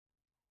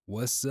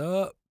What's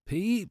up,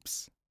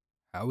 peeps?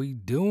 How we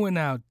doing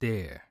out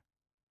there?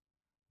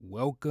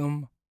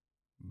 Welcome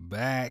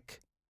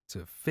back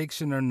to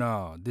Fiction or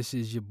Nah. This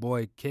is your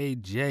boy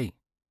KJ.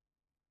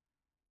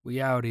 We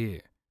out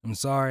here. I'm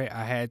sorry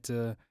I had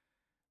to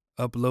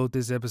upload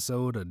this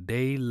episode a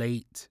day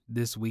late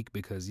this week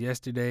because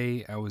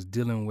yesterday I was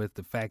dealing with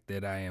the fact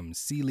that I am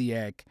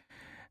celiac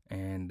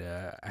and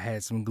I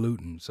had some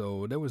gluten.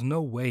 So there was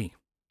no way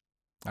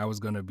I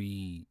was going to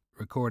be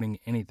recording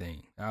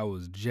anything. I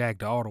was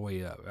jacked all the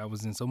way up. I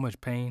was in so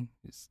much pain.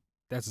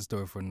 That's a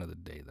story for another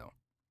day, though.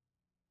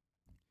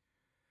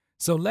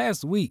 So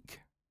last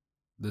week,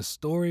 the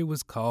story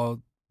was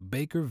called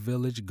Baker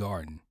Village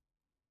Garden.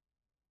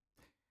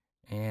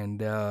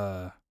 And,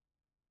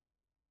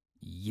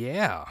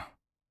 yeah,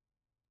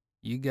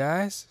 you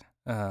guys,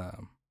 my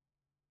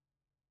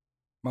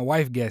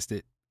wife guessed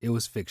it. It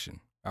was fiction.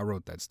 I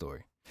wrote that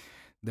story.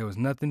 There was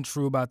nothing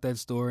true about that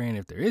story, and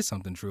if there is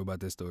something true about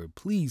that story,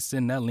 please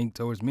send that link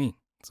towards me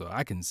so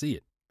I can see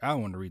it. I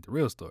want to read the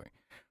real story.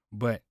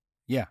 But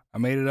yeah, I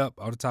made it up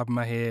off the top of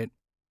my head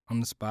on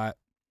the spot.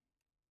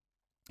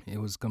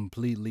 It was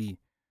completely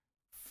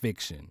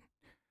fiction.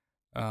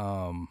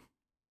 But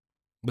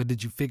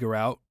did you figure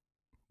out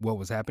what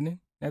was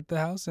happening at the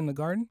house in the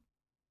garden?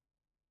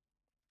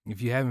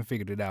 If you haven't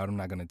figured it out, I'm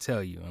not going to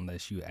tell you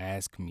unless you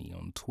ask me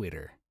on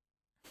Twitter.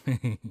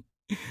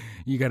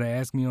 You got to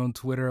ask me on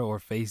Twitter or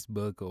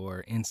Facebook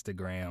or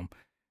Instagram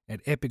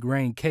at Epic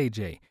Rain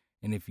KJ.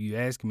 And if you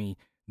ask me,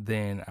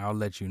 then I'll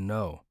let you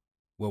know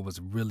what was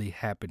really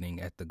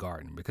happening at the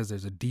garden because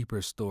there's a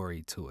deeper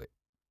story to it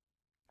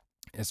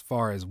as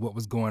far as what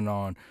was going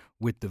on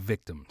with the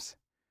victims.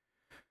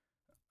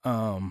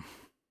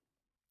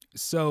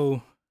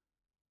 So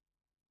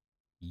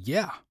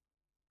yeah,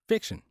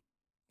 fiction.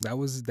 That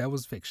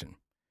was fiction.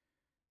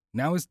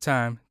 Now it's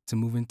time to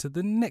move into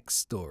the next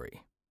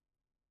story.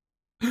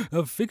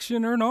 Of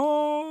fiction or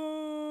no?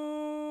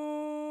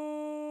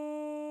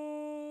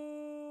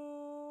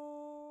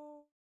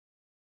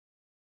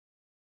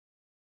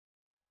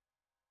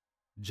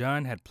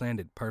 John had planned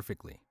it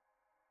perfectly.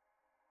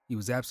 He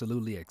was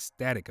absolutely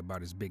ecstatic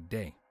about his big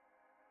day.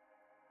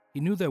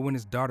 He knew that when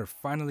his daughter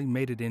finally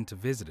made it in to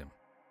visit him,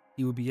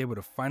 he would be able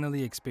to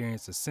finally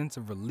experience a sense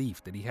of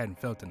relief that he hadn't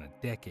felt in a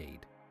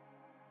decade.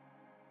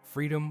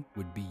 Freedom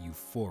would be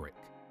euphoric.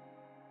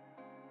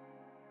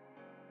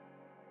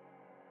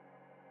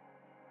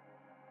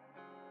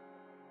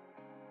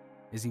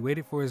 As he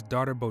waited for his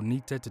daughter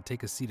Bonita to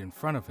take a seat in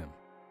front of him,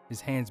 his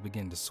hands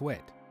began to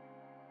sweat.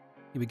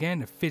 He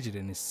began to fidget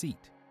in his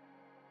seat.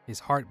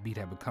 His heartbeat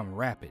had become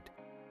rapid.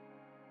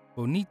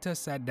 Bonita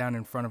sat down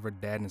in front of her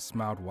dad and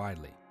smiled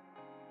widely.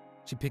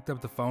 She picked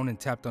up the phone and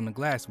tapped on the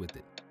glass with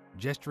it,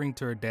 gesturing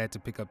to her dad to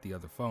pick up the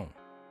other phone.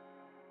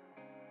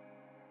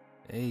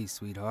 "Hey,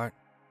 sweetheart,"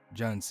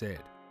 John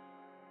said.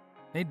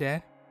 "Hey,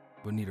 Dad,"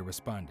 Bonita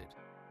responded.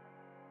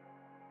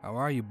 "How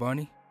are you,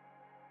 Bunny?"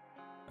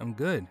 "I'm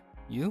good.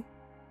 You?"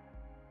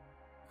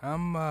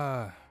 I'm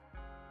a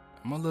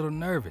little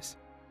nervous.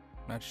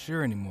 Not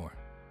sure anymore."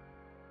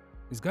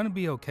 "It's gonna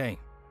be okay.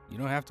 You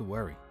don't have to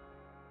worry.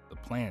 The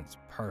plan's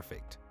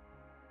perfect."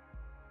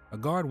 A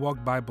guard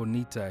walked by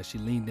Bonita as she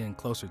leaned in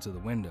closer to the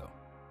window.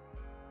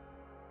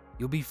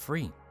 "You'll be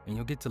free, and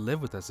you'll get to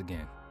live with us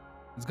again.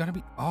 It's gonna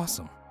be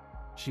awesome,"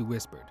 she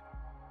whispered.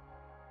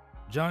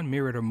 John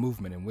mirrored her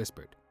movement and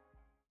whispered,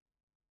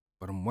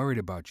 "But I'm worried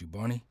about you,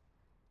 Bonnie."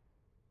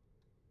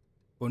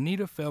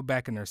 Bonita fell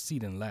back in her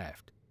seat and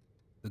laughed.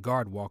 The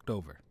guard walked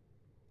over.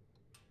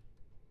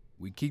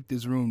 "We keep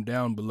this room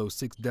down below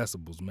 6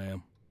 decibels,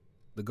 ma'am,"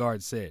 the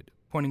guard said,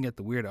 pointing at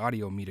the weird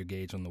audio meter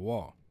gauge on the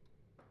wall.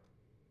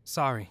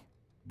 "Sorry,"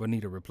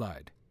 Bonita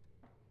replied.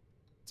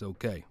 "It's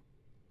okay."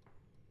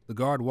 The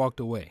guard walked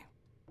away.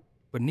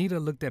 Bonita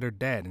looked at her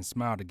dad and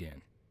smiled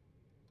again.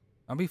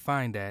 "I'll be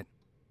fine, Dad.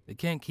 They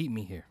can't keep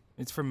me here.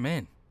 It's for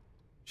men,"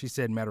 she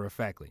said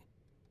matter-of-factly.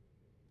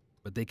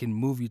 "But they can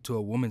move you to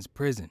a woman's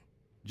prison,"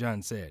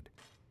 John said.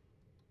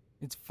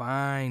 "It's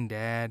fine,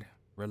 Dad.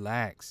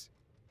 Relax.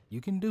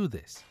 You can do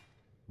this.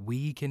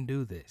 We can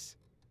do this."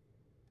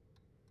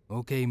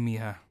 "Okay,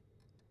 mija.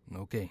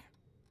 Okay."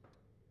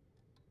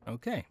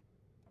 "Okay.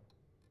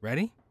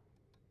 Ready?"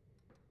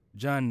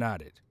 John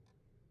nodded.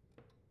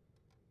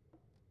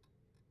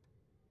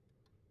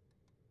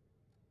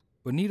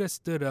 Bonita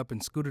stood up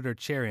and scooted her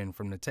chair in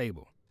from the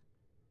table.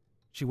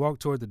 She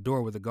walked toward the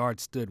door where the guard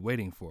stood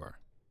waiting for her.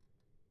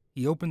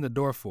 He opened the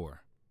door for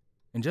her,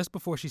 and just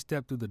before she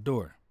stepped through the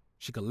door,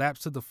 she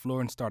collapsed to the floor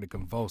and started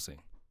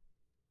convulsing.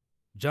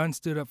 John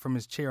stood up from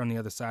his chair on the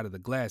other side of the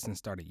glass and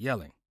started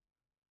yelling,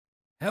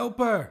 "Help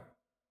her!"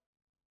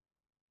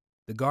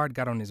 The guard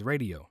got on his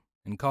radio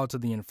and called to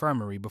the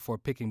infirmary before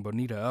picking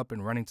Bonita up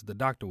and running to the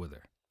doctor with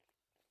her.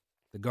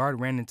 The guard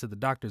ran into the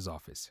doctor's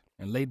office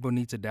and laid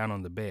Bonita down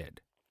on the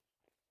bed.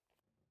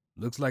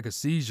 "Looks like a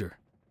seizure,"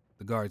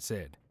 the guard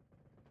said.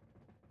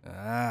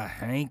 "Ah,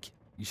 Hank,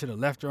 you should have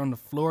left her on the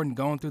floor and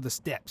gone through the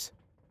steps,"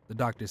 the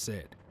doctor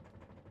said.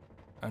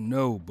 "I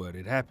know, but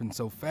it happened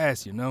so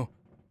fast, you know.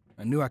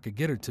 I knew I could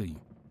get her to you."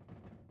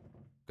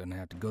 Gonna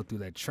have to go through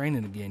that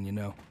training again, you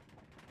know,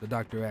 the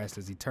doctor asked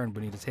as he turned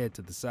Bonita's head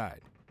to the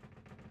side.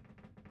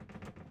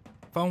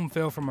 Foam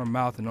fell from her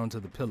mouth and onto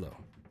the pillow.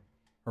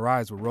 Her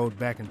eyes were rolled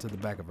back into the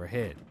back of her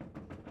head.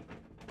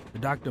 The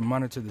doctor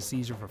monitored the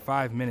seizure for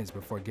 5 minutes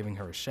before giving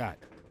her a shot.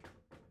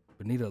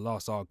 Bonita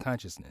lost all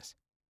consciousness.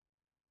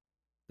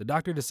 The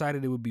doctor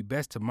decided it would be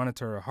best to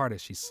monitor her heart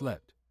as she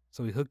slept,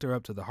 so he hooked her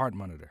up to the heart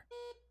monitor.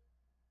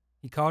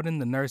 He called in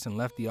the nurse and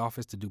left the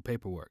office to do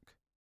paperwork.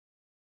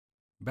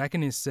 Back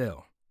in his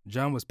cell,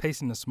 John was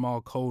pacing the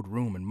small, cold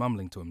room and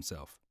mumbling to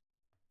himself.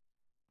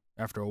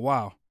 After a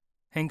while,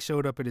 Hank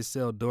showed up at his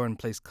cell door and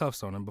placed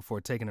cuffs on him before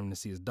taking him to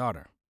see his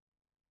daughter.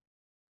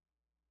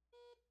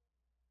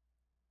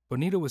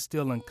 Bonita was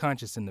still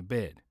unconscious in the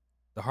bed,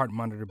 the heart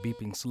monitor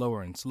beeping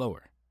slower and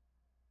slower,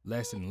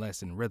 less and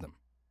less in rhythm.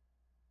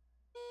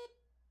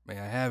 "May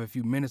I have a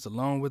few minutes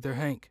alone with her,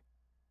 Hank?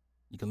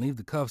 You can leave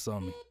the cuffs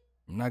on me.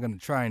 I'm not going to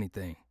try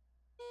anything.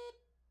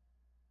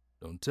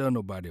 Don't tell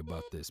nobody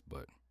about this,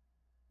 but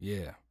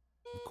yeah,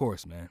 of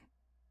course, man.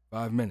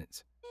 5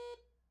 minutes.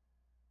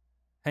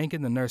 Hank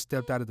and the nurse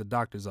stepped out of the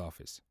doctor's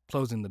office,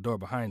 closing the door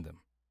behind them.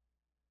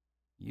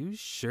 "You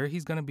sure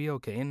he's going to be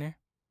okay in there?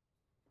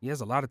 He has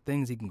a lot of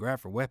things he can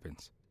grab for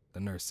weapons," the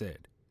nurse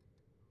said.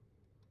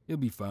 "He'll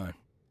be fine.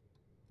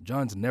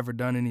 John's never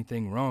done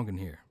anything wrong in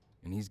here,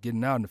 and he's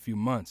getting out in a few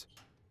months.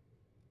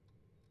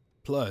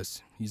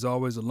 Plus, he's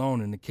always alone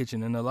in the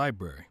kitchen and the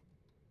library.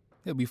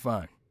 He'll be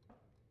fine.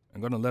 I'm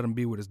going to let him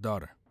be with his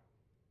daughter."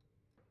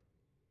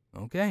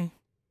 "Okay."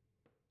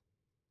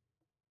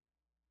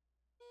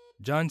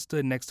 John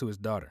stood next to his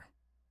daughter.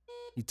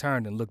 He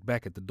turned and looked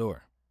back at the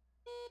door.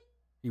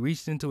 He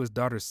reached into his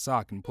daughter's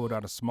sock and pulled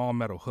out a small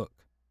metal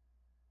hook.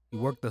 He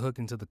worked the hook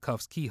into the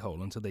cuff's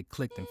keyhole until they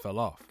clicked and fell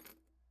off.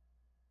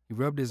 He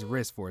rubbed his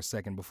wrist for a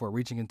second before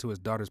reaching into his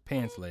daughter's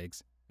pants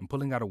legs and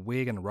pulling out a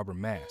wig and a rubber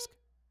mask.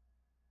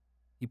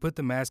 He put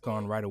the mask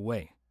on right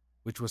away,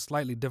 which was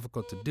slightly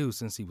difficult to do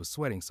since he was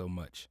sweating so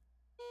much.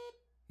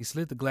 He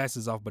slid the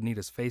glasses off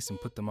Bonita's face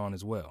and put them on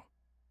as well.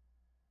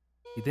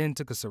 He then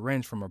took a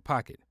syringe from her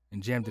pocket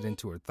and jammed it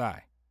into her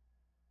thigh.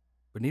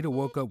 Bonita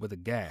woke up with a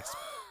gasp.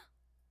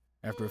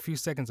 After a few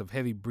seconds of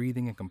heavy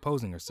breathing and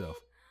composing herself,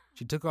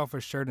 she took off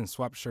her shirt and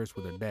swapped shirts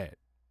with her dad.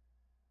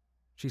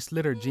 She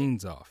slid her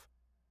jeans off,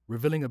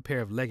 revealing a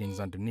pair of leggings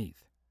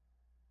underneath.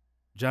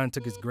 John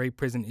took his gray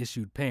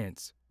prison-issued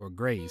pants, or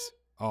grays,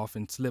 off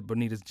and slipped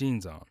Bonita's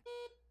jeans on.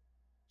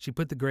 She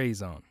put the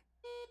grays on.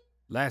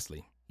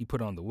 Lastly, he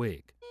put on the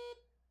wig.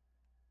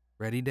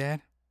 "Ready,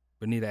 Dad?"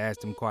 Bonita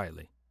asked him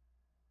quietly.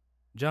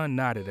 John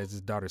nodded as his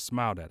daughter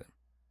smiled at him.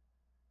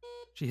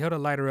 She held a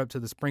lighter up to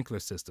the sprinkler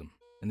system,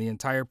 and the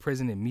entire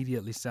prison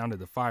immediately sounded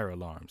the fire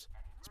alarms,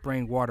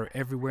 spraying water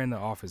everywhere in the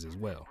office as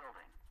well.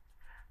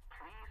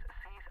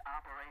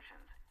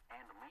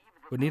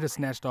 Bonita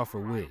snatched off her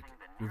wig,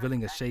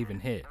 revealing a shaven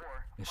head,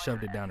 and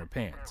shoved it down her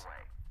pants.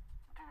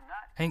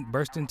 Hank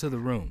burst into the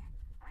room,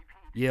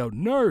 yelled,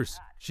 "Nurse,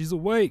 she's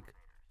awake,"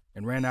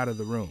 and ran out of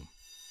the room,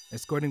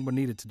 escorting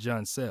Bonita to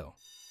John's cell.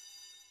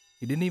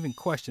 He didn't even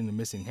question the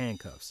missing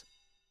handcuffs.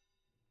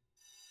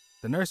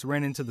 The nurse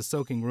ran into the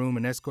soaking room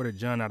and escorted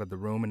John out of the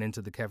room and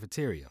into the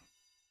cafeteria.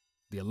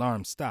 The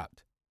alarm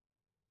stopped.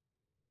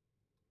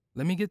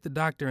 "Let me get the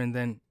doctor and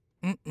then..."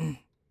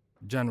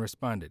 John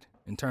responded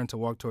and turned to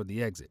walk toward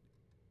the exit.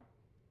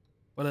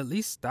 "Well, at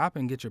least stop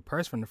and get your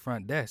purse from the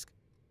front desk."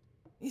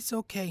 "It's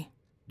okay,"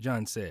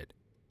 John said.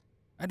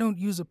 "I don't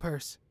use a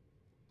purse."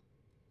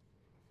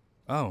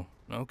 "Oh,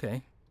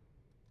 okay.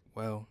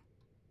 Well,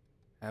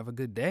 have a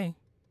good day."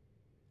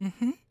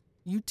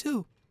 You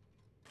too."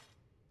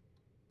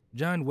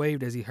 John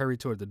waved as he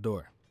hurried toward the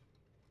door.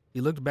 He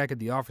looked back at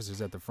the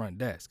officers at the front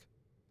desk.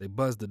 They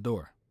buzzed the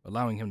door,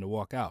 allowing him to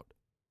walk out.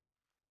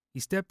 He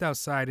stepped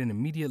outside and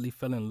immediately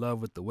fell in love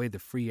with the way the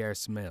free air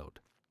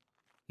smelled.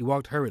 He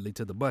walked hurriedly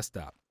to the bus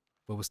stop,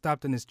 but was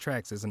stopped in his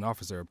tracks as an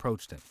officer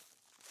approached him.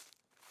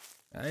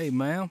 "Hey,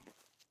 ma'am,"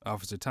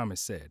 Officer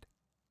Thomas said.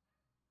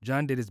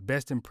 John did his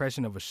best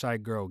impression of a shy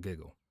girl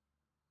giggle.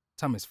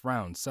 Thomas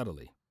frowned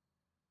subtly.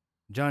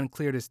 John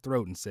cleared his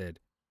throat and said,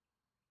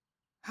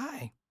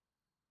 "Hi."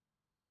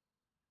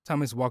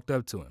 Thomas walked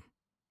up to him.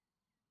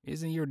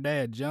 "Isn't your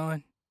dad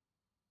John?"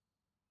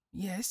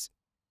 "Yes."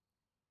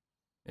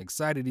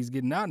 "Excited he's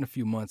getting out in a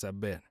few months, I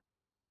bet."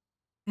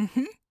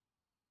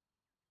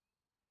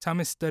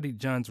 Thomas studied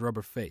John's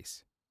rubber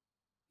face.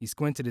 He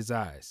squinted his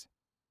eyes.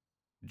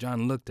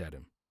 John looked at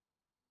him.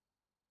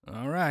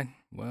 "All right,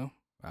 well,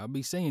 I'll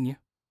be seeing you.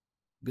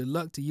 Good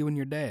luck to you and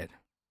your dad,"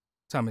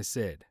 Thomas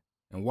said,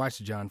 and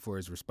watched John for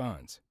his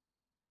response.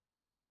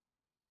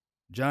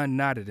 John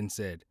nodded and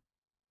said,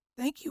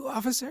 "Thank you,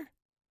 officer."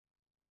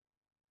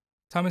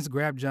 Thomas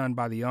grabbed John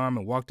by the arm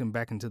and walked him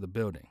back into the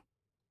building.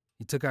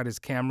 He took out his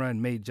camera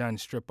and made John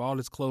strip all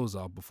his clothes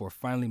off before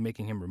finally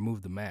making him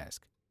remove the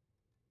mask.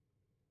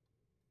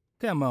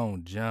 "Come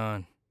on,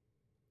 John.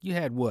 You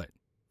had what,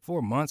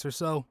 4 months or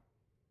so?"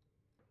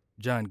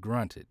 John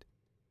grunted.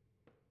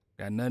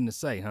 "Got nothing to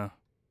say, huh?"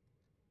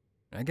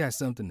 "I got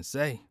something to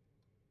say.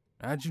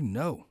 How'd you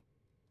know?"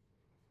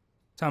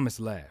 Thomas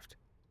laughed.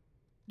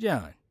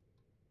 John,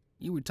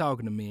 you were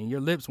talking to me and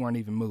your lips weren't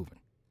even moving.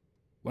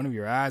 One of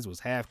your eyes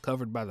was half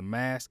covered by the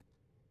mask.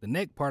 The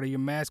neck part of your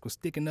mask was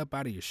sticking up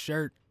out of your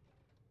shirt.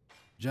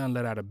 John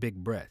let out a big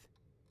breath.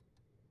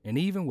 And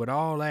even with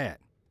all that,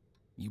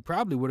 you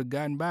probably would have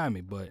gotten by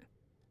me, but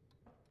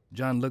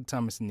John looked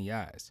Thomas in the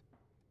eyes.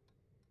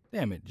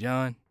 Damn it,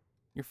 John.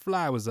 Your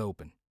fly was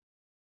open.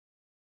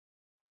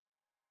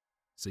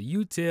 So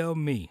you tell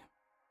me,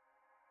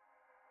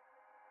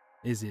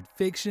 is it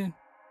fiction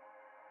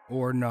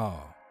or no?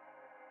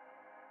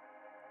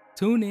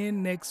 Tune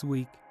in next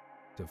week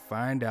to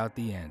find out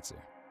the answer.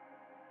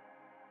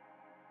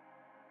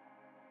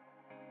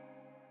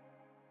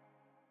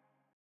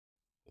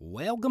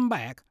 Welcome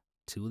back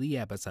to the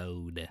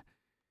episode.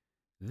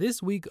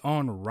 This week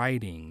on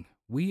writing,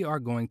 we are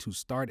going to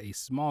start a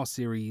small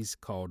series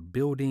called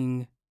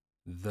Building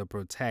the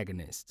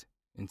Protagonist.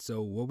 And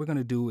so what we're going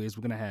to do is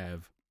we're going to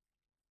have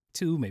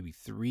 2, maybe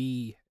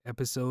 3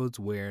 episodes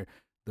where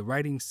the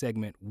writing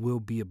segment will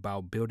be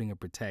about building a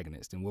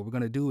protagonist. And what we're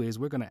going to do is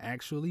we're going to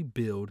actually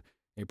build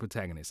a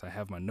protagonist. I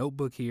have my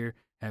notebook here.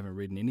 Haven't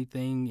written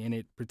anything in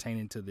it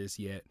pertaining to this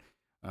yet.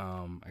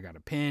 I got a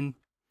pen.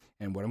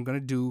 And what I'm going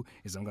to do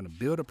is I'm going to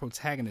build a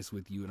protagonist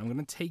with you, and I'm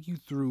going to take you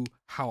through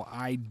how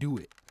I do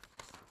it.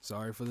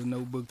 Sorry for the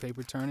notebook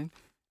paper turning.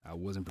 I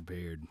wasn't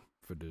prepared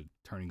for the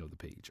turning of the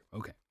page.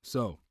 Okay,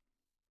 so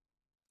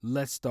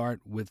let's start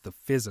with the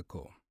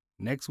physical.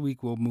 Next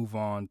week, we'll move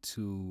on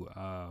to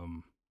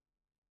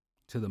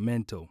the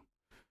mental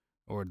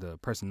or the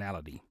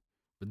personality.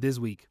 But this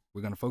week,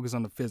 we're going to focus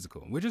on the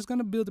physical. We're just going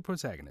to build the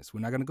protagonist. We're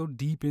not going to go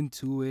deep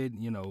into it,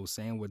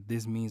 saying what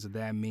this means or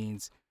that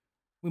means.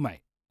 We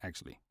might.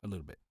 Actually, a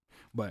little bit.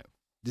 But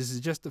this is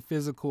just the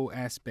physical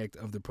aspect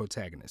of the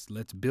protagonist.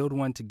 Let's build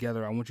one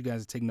together. I want you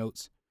guys to take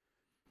notes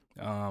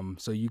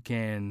so you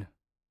can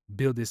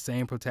build this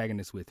same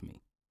protagonist with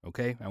me,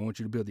 okay? I want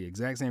you to build the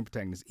exact same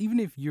protagonist. Even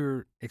if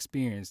you're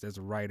experienced as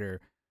a writer,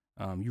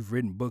 you've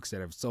written books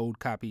that have sold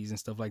copies and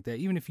stuff like that,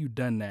 even if you've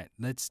done that,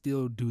 let's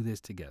still do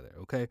this together,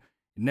 okay? It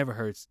never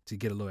hurts to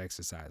get a little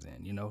exercise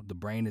in, The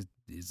brain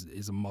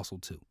is a muscle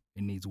too.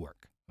 It needs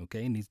work,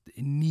 okay?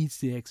 It needs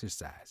to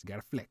exercise. You got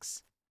to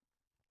flex.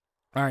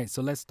 All right,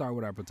 so let's start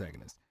with our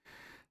protagonist.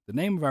 The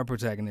name of our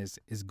protagonist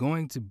is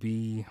going to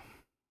be,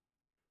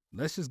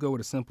 let's just go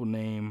with a simple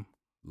name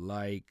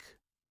like,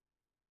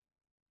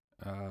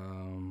 you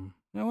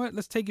know what?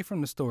 Let's take it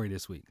from the story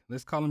this week.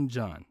 Let's call him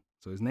John.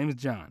 So his name is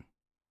John,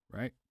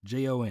 right?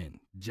 Jon,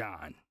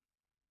 John.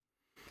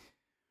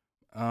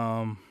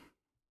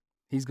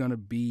 He's going to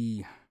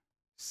be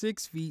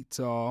 6 feet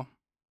tall.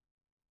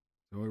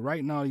 So we're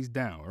writing all these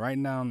down. We're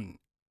writing down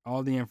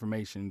all the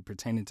information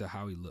pertaining to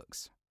how he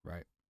looks,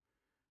 right?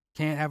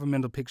 Can't have a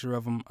mental picture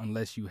of him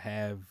unless you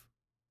have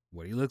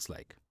what he looks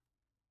like.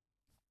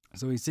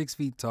 So he's 6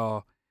 feet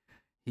tall.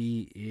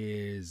 He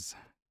is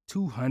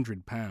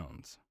 200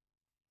 pounds,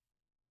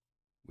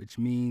 which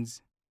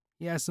means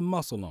he has some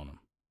muscle on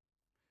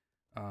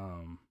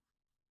him.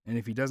 And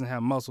if he doesn't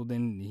have muscle,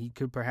 then he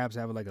could perhaps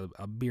have like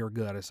a beer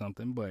gut or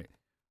something, but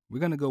we're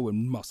going to go with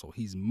muscle.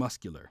 He's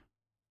muscular.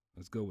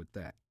 Let's go with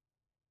that.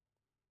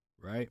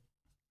 Right?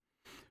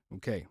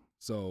 Okay,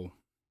 so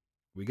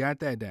we got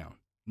that down.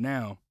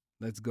 Now,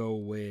 let's go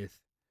with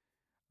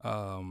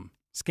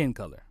skin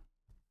color.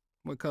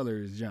 What color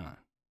is John?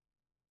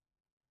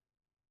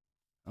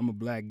 I'm a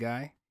black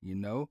guy,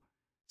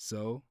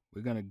 so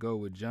we're going to go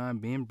with John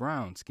being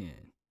brown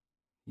skin.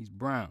 He's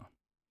brown.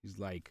 He's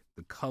like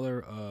the color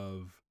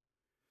of,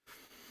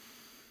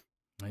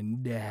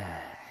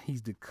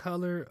 he's the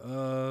color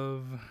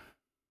of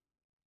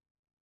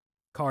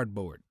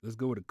cardboard. Let's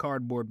go with a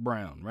cardboard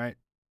brown, right?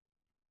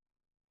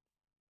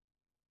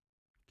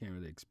 Can't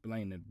really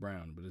explain that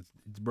brown, but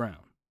it's brown.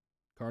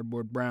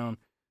 Cardboard brown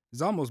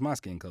is almost my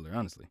skin color,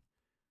 honestly.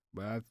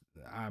 But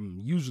I'm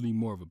usually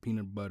more of a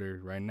peanut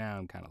butter. Right now,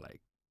 I'm kind of like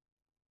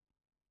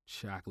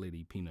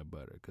chocolatey peanut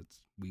butter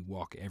because we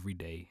walk every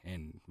day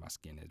and my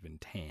skin has been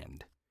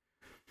tanned.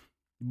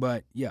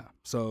 But yeah,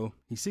 so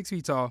he's 6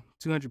 feet tall,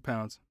 200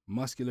 pounds,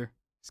 muscular.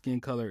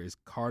 Skin color is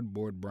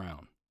cardboard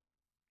brown.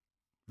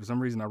 For some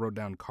reason, I wrote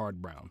down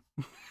card brown.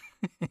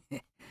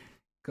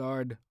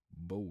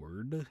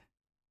 Cardboard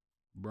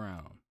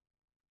brown.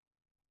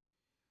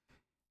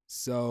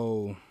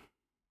 So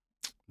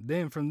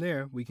then from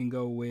there, we can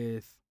go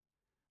with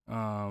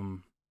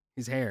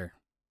his hair.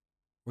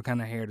 What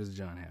kind of hair does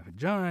John have?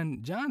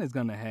 John is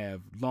going to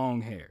have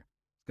long hair.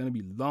 It's going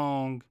to be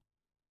long,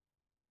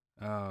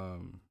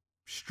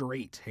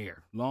 straight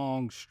hair.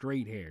 Long,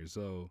 straight hair.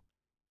 So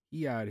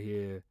he out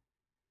here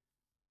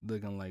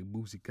looking like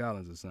Boosie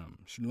Collins or something.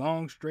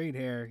 Long, straight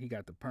hair. He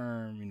got the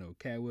perm,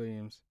 Cat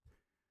Williams.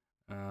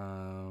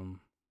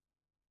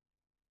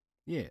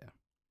 Yeah.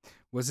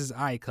 What's his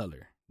eye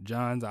color?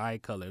 John's eye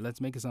color.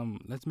 Let's make it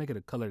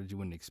a color that you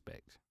wouldn't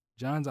expect.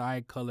 John's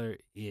eye color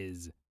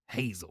is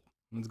hazel.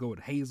 Let's go with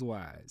hazel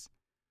eyes.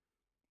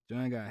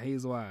 John got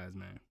hazel eyes,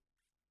 man.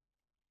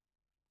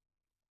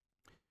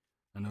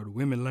 I know the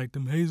women like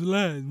them hazel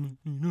eyes,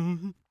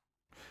 man.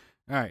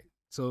 All right,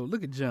 so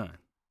look at John.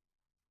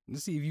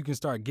 Let's see if you can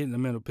start getting a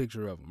mental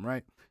picture of him,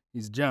 right?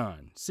 He's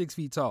John, 6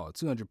 feet tall,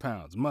 200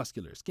 pounds,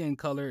 muscular. Skin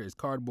color is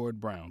cardboard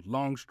brown,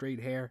 long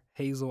straight hair,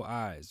 hazel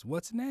eyes.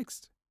 What's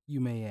next, you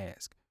may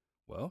ask?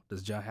 Well,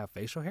 does John have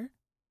facial hair?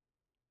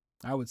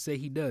 I would say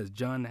he does.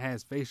 John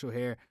has facial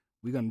hair.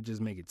 We're going to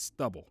just make it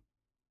stubble.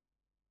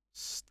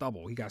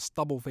 Stubble. He got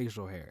stubble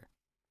facial hair,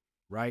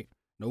 right?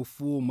 No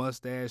full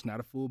mustache,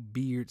 not a full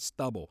beard,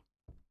 stubble.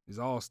 It's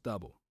all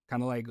stubble.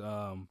 Kind of like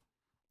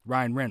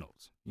Ryan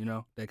Reynolds, you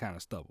know, that kind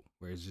of stubble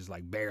where it's just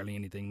like barely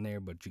anything there,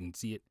 but you can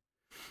see it.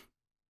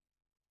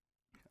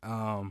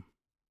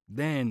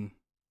 Then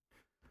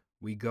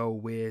we go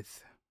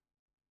with,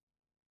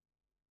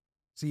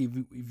 see,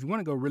 if you want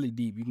to go really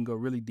deep, you can go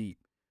really deep.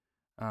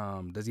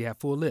 Does he have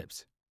full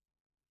lips?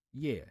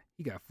 Yeah,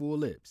 he got full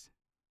lips.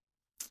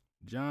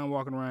 John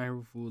walking around here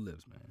with full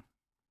lips, man.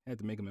 I had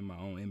to make him in my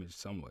own image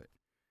somewhat.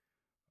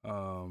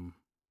 What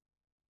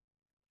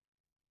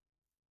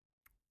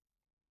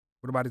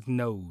about his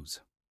nose?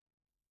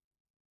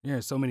 There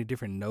are so many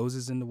different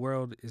noses in the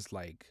world. It's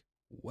like,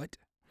 what?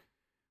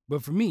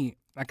 But for me,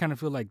 I kind of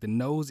feel like the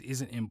nose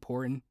isn't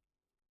important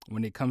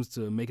when it comes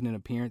to making an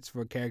appearance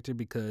for a character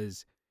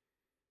because,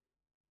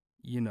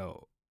 you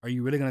know, are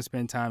you really going to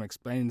spend time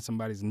explaining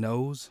somebody's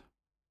nose?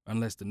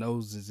 Unless the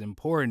nose is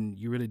important,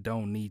 you really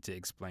don't need to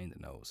explain the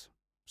nose.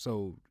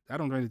 So I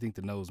don't really think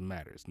the nose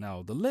matters.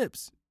 Now, the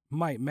lips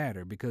might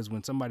matter because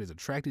when somebody's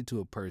attracted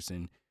to a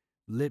person,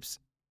 lips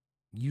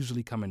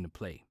usually come into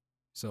play.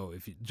 So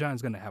if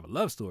John's going to have a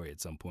love story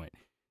at some point,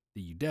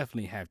 then you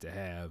definitely have to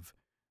have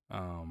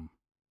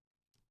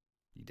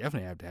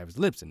his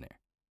lips in there.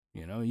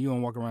 You know, you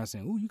don't walk around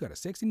saying, "Ooh, you got a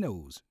sexy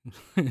nose."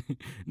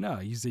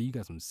 No, you say you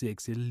got some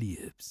sexy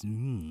lips.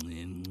 You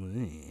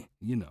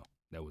know,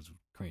 that was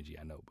cringy,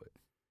 I know, but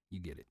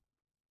you get it.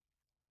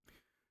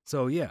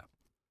 So yeah,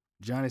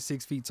 John is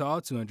 6 feet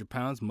tall, 200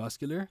 pounds,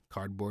 muscular,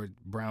 cardboard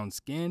brown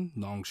skin,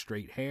 long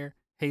straight hair,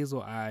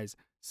 hazel eyes,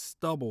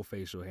 stubble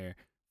facial hair,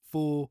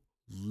 full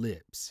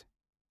lips.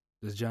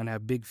 Does John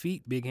have big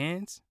feet, big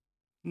hands?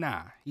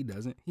 Nah, he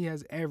doesn't. He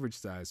has average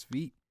size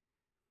feet.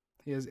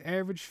 He has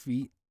average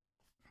feet.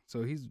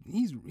 So he's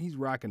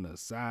rocking a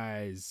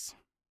size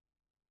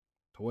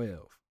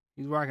 12.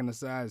 He's rocking a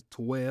size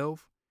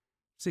 12.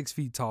 6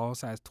 feet tall,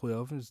 size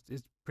 12.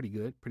 It's pretty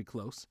good, pretty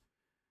close.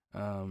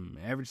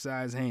 Average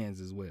size hands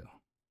as well.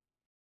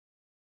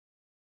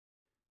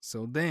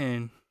 So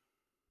then,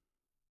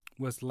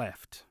 what's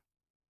left?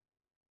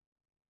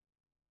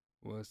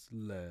 What's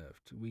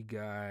left? We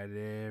got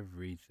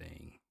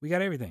everything.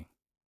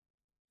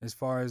 As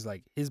far as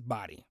like his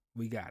body,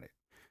 we got it.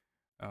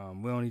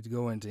 We don't need to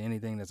go into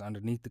anything that's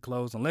underneath the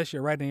clothes unless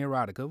you're writing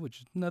erotica,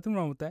 which is nothing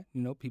wrong with that.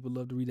 You know, people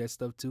love to read that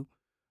stuff too.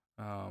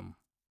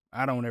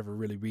 I don't ever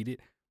really read it,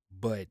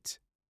 but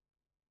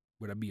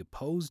would I be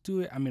opposed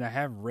to it? I mean, I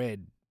have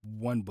read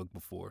one book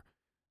before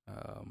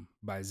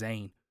by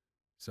Zane.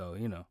 So,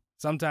 you know,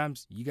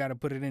 sometimes you got to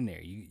put it in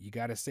there. You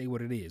got to say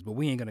what it is, but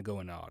we ain't going to go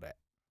into all that.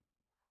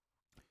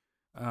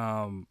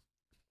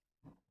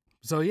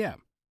 So, yeah,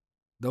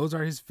 those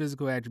are his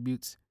physical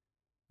attributes.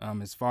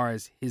 As far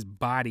as his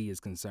body is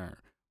concerned.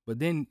 But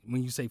then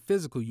when you say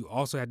physical, you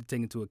also have to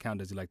take into account,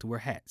 does he like to wear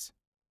hats?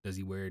 Does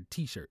he wear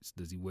t-shirts?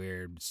 Does he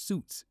wear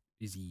suits?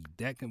 Is he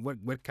that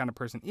what kind of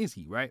person is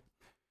he, right?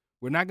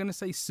 We're not going to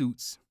say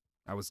suits.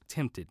 I was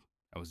tempted.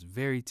 I was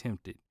very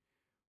tempted.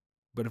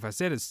 But if I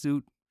said a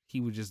suit,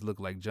 he would just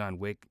look like John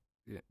Wick,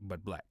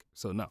 but black.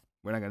 So no,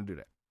 we're not going to do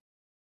that.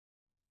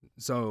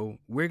 So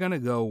we're going to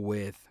go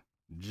with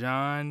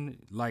John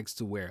likes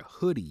to wear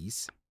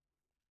hoodies.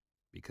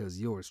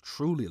 Because yours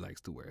truly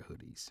likes to wear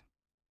hoodies.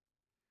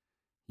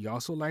 He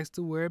also likes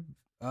to wear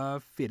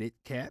fitted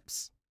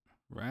caps,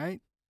 right?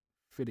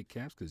 Fitted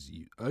caps, because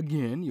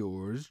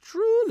yours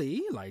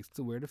truly likes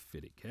to wear the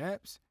fitted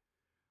caps.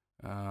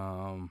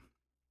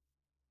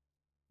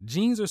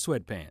 Jeans or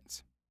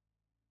sweatpants?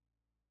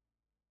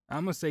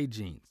 I'm going to say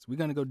jeans. We're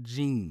going to go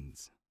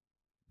jeans.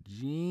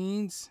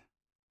 Jeans.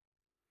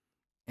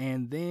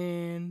 And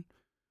then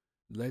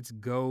let's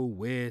go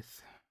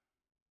with,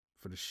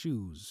 for the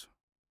shoes,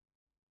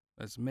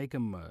 let's make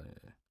him a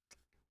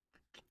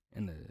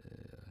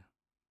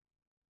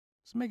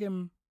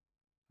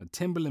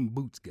Timberland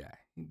boots guy.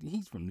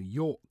 He's from New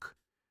York.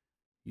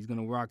 He's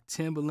gonna rock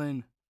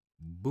Timberland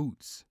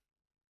boots.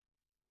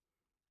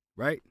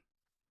 Right?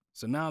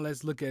 So now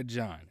let's look at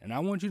John. And I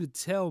want you to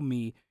tell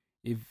me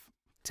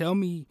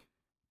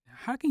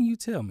how can you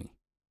tell me?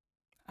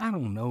 I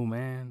don't know,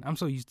 man. I'm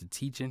so used to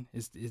teaching.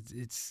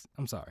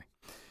 I'm sorry.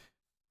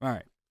 All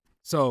right.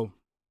 So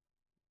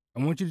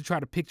I want you to try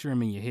to picture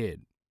him in your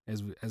head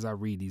as I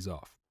read these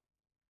off.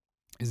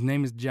 His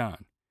name is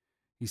John.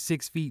 He's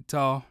 6 feet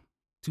tall,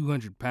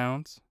 200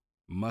 pounds,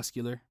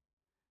 muscular,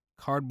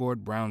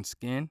 cardboard brown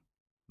skin,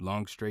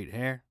 long straight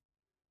hair,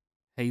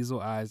 hazel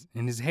eyes,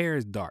 and his hair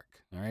is dark.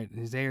 All right,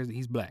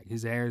 he's black.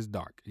 His hair is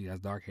dark. He has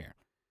dark hair.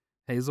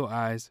 Hazel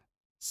eyes,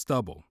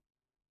 stubble,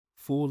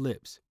 full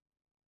lips,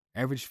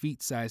 average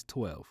feet size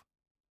 12,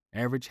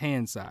 average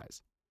hand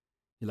size.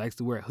 He likes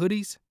to wear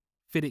hoodies,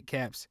 fitted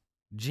caps,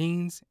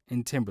 jeans,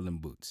 and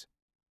Timberland boots.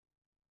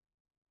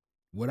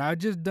 What I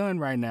just done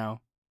right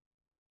now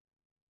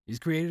is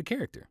created a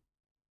character.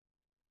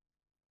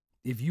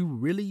 If you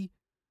really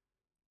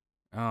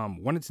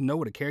wanted to know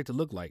what a character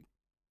looked like,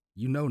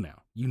 you know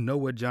now. You know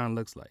what John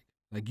looks like.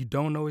 Like, you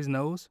don't know his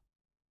nose?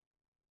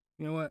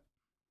 You know what?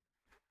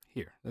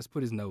 Here, let's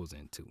put his nose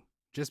in too,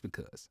 just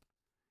because.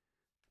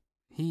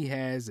 He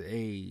has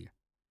a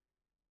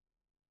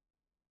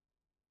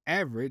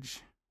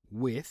average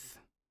width,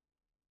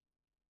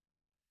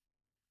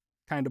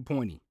 kind of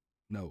pointy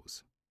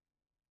nose.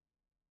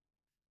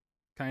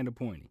 Kind of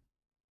pointy.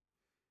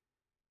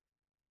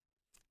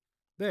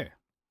 There.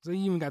 So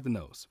you even got the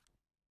nose.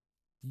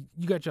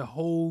 You got your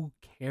whole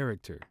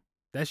character.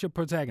 That's your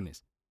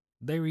protagonist.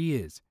 There he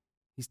is.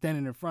 He's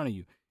standing in front of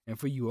you. And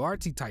for you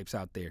artsy types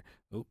out there,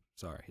 oh,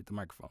 sorry, hit the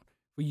microphone.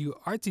 For you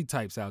artsy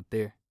types out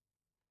there,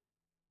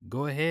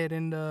 go ahead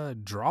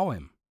and draw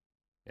him.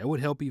 That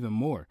would help even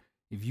more.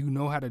 If you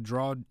know how to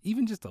draw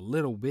even just a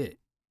little bit,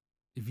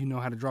 if you know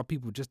how to draw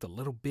people just a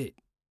little bit,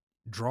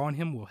 drawing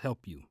him will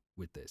help you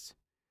with this.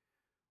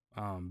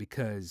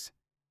 Because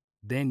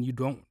then you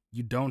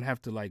don't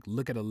have to like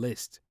look at a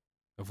list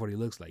of what he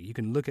looks like. You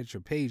can look at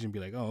your page and be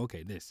like, oh,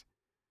 okay, this.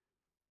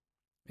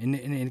 And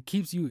it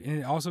keeps you, and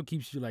it also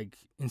keeps you like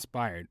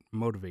inspired,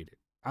 motivated.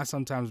 I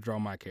sometimes draw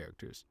my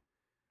characters,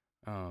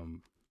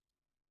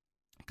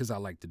 because I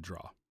like to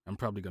draw. I'm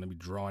probably going to be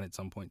drawing at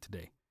some point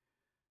today.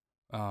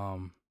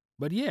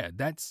 But yeah,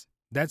 that's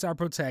our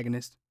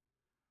protagonist.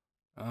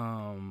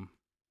 And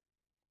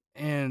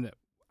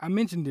I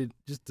mentioned it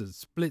just a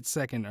split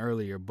second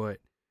earlier, but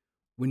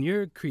when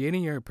you're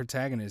creating your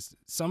protagonist,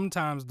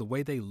 sometimes the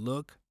way they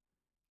look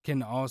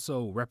can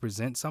also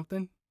represent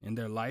something in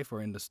their life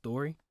or in the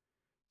story.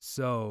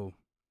 So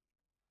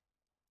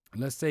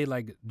let's say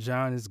like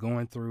John is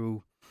going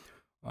through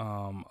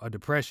a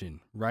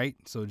depression, right?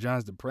 So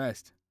John's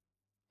depressed.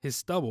 His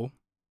stubble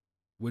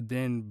would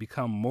then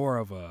become more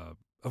of a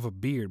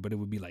beard, but it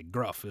would be like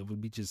gruff. It would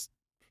be just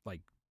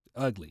like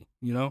ugly,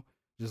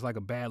 just like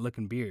a bad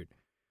looking beard.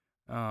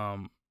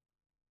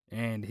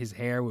 And his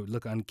hair would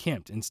look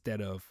unkempt instead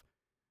of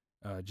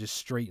just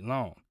straight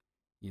long.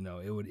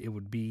 It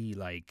would be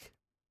like,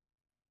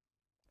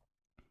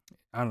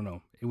 I don't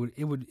know. It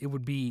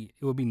would be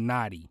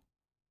knotty.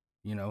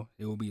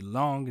 It would be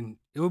long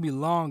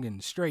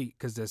and straight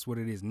because that's what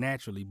it is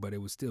naturally, but it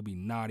would still be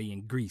knotty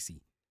and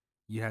greasy.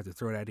 You have to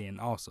throw that in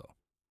also.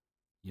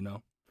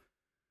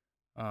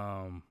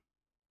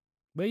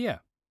 But yeah,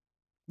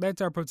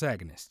 that's our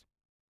protagonist.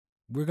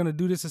 We're gonna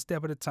do this a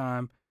step at a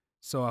time.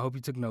 So I hope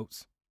you took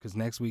notes, because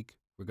next week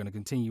we're gonna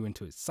continue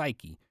into his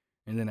psyche,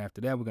 and then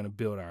after that we're gonna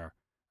build our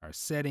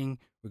setting.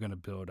 We're gonna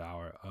build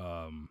our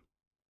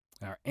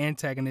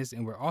antagonist,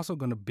 and we're also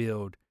gonna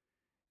build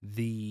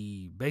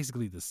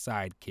basically the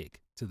sidekick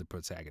to the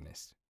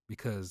protagonist.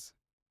 Because,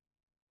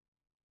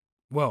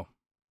 well,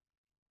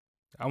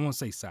 I won't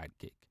say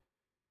sidekick,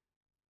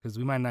 because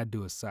we might not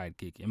do a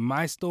sidekick. In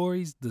my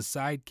stories, the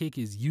sidekick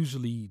is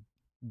usually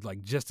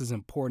like just as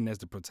important as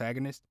the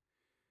protagonist,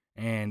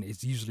 and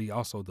it's usually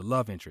also the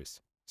love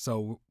interest.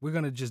 So we're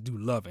gonna just do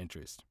love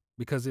interest,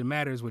 because it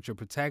matters what your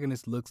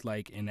protagonist looks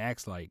like and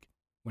acts like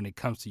when it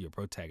comes to your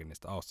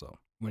protagonist also.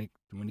 When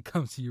it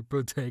comes to your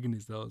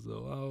protagonist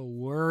also. Oh,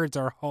 words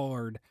are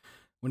hard.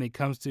 When it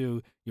comes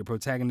to your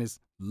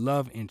protagonist's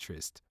love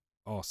interest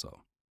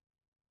also.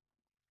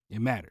 It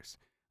matters.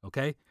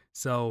 Okay?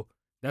 So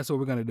that's what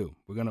we're going to do.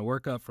 We're going to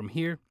work up from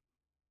here,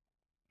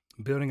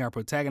 building our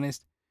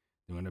protagonist.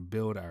 Then we're going to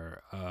build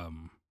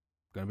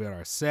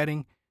our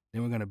setting.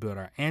 Then we're going to build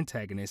our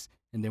antagonist.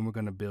 And then we're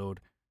going to build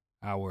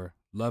our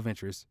love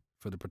interest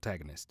for the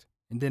protagonist.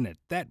 And then at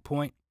that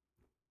point,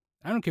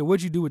 I don't care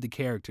what you do with the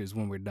characters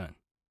when we're done.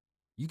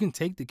 You can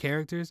take the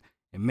characters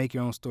and make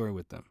your own story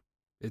with them.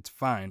 It's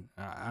fine.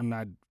 I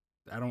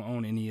don't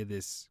own any of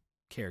this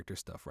character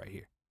stuff right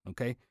here.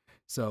 Okay?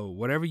 So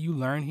whatever you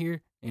learn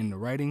here in the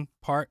writing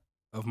part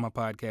of my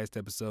podcast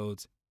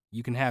episodes,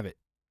 you can have it.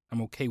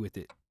 I'm okay with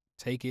it.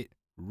 Take it,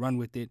 run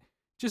with it.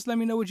 Just let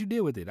me know what you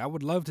did with it. I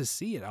would love to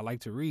see it. I like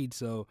to read,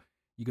 so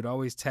you could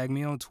always tag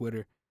me on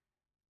Twitter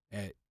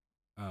at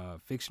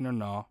Fiction or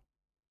Naw.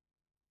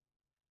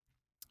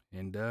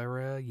 And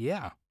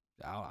yeah,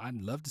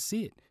 I'd love to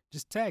see it.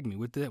 Just tag me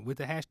with the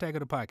hashtag of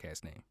the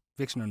podcast name,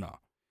 Fiction or Naw.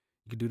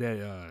 You can do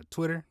that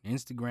Twitter,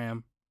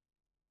 Instagram.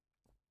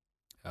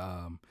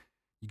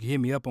 You can hit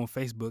me up on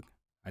Facebook.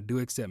 I do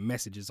accept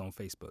messages on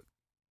Facebook,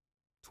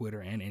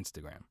 Twitter, and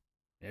Instagram,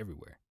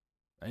 everywhere.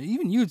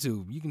 Even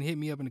YouTube. You can hit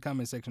me up in the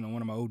comment section on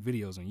one of my old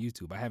videos on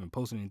YouTube. I haven't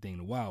posted anything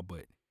in a while,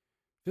 but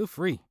feel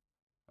free.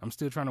 I'm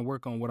still trying to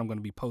work on what I'm going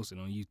to be posting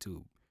on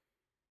YouTube.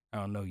 I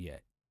don't know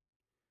yet.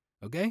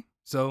 Okay?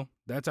 So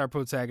that's our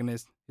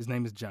protagonist. His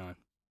name is John.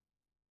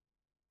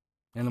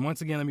 And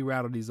once again, let me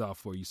rattle these off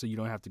for you so you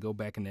don't have to go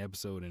back in the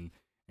episode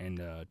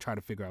and try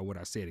to figure out what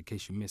I said in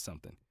case you missed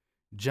something.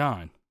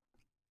 John,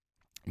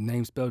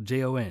 name spelled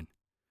Jon,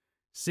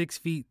 6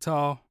 feet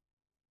tall,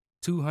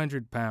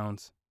 200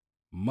 pounds,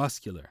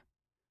 muscular,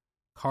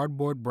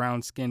 cardboard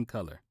brown skin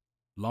color,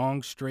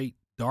 long, straight,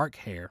 dark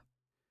hair,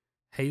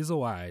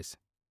 hazel eyes,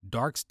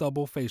 dark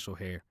stubble facial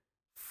hair,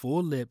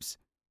 full lips,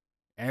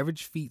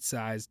 average feet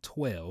size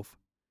 12,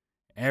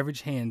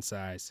 average hand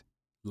size,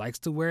 likes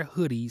to wear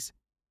hoodies,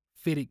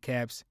 fitted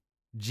caps,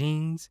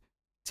 jeans,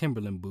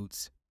 Timberland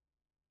boots,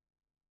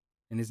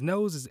 and his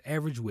nose is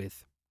average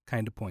width,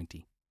 kind of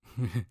pointy.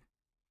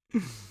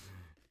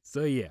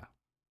 So yeah,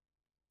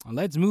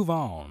 let's move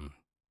on.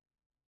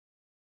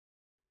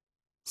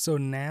 So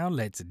now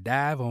let's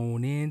dive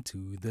on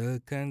into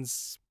the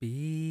conspiracy.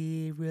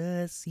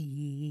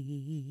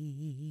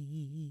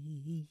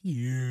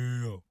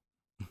 Yeah.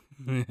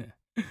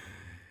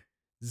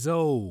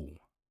 So,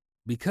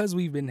 because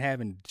we've been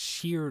having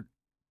sheer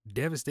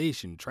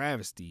devastation,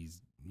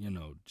 travesties,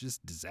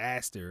 just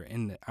disaster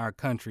in our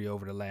country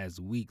over the last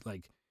week,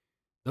 like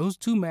those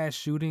 2 mass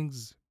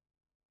shootings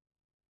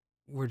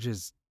were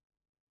just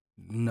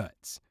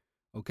nuts.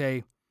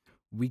 Okay?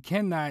 We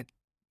cannot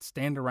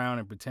stand around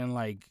and pretend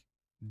like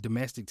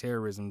domestic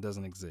terrorism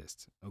doesn't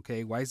exist.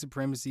 Okay? White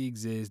supremacy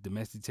exists,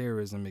 domestic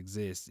terrorism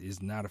exists,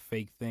 is not a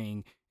fake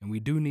thing, and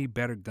we do need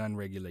better gun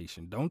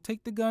regulation. Don't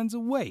take the guns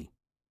away,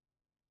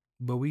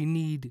 but we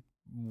need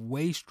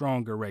way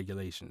stronger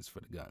regulations for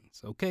the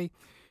guns. Okay?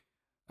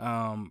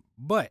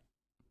 But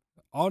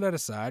all that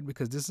aside,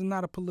 because this is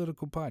not a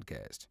political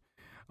podcast,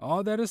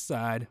 all that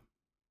aside,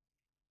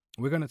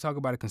 we're going to talk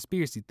about a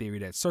conspiracy theory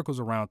that circles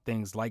around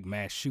things like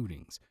mass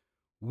shootings,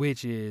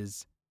 which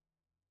is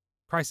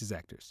crisis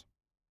actors.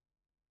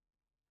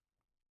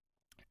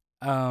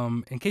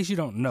 In case you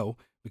don't know,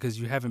 because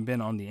you haven't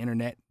been on the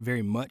internet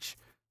very much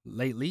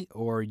lately,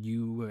 or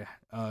you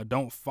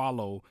don't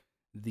follow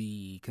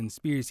the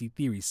conspiracy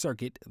theory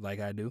circuit like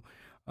I do,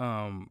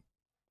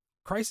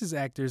 crisis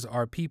actors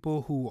are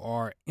people who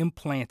are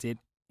implanted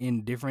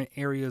in different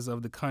areas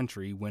of the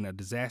country when a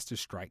disaster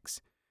strikes,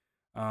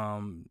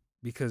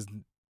 because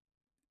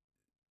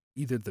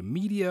either the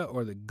media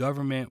or the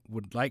government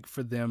would like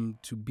for them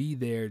to be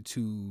there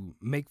to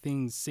make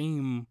things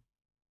seem,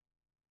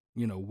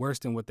 worse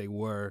than what they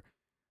were.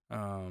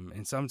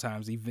 And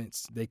sometimes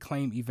they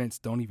claim events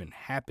don't even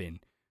happen,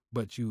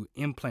 but you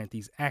implant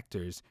these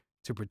actors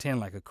to pretend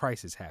like a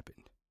crisis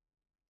happened.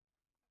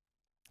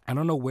 I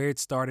don't know where it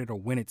started or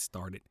when it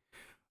started,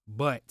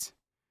 but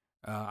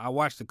I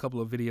watched a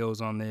couple of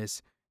videos on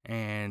this,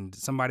 and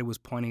somebody was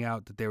pointing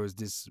out that there was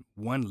this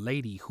one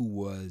lady who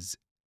was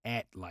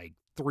at like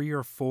 3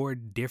 or 4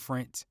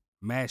 different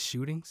mass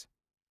shootings.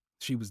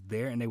 She was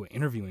there and they were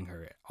interviewing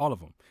her at all of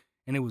them.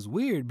 And it was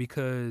weird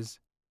because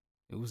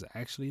it was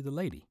actually the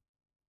lady.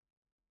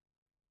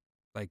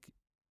 Like,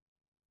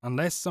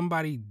 unless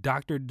somebody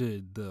doctored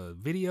the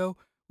video,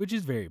 which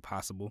is very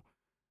possible.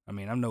 I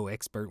mean, I'm no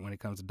expert when it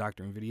comes to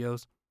doctoring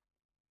videos,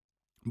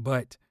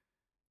 but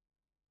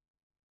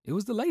it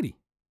was the lady.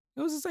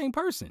 It was the same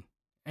person.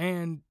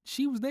 And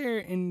she was there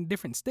in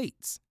different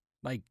states.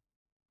 Like,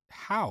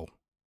 how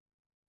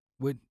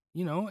would,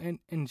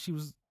 and she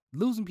was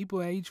losing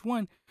people at each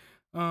one.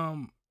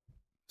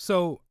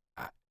 So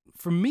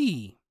for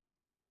me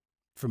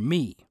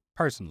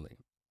personally,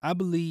 I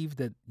believe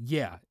that,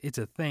 yeah, it's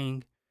a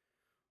thing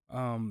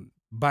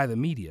by the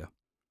media.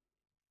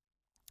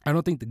 I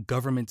don't think the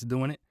government's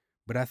doing it,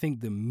 but I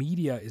think the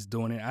media is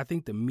doing it. I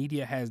think the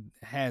media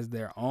has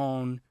their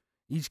own,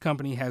 each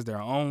company has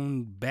their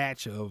own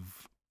batch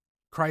of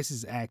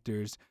crisis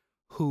actors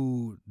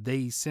who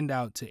they send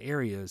out to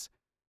areas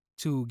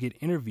to get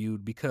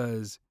interviewed,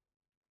 because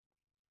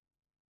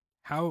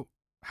how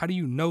do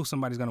you know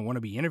somebody's going to want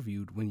to be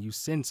interviewed when you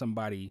send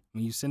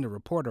a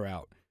reporter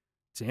out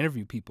to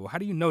interview people? How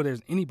do you know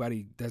there's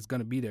anybody that's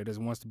going to be there that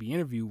wants to be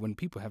interviewed when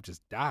people have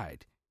just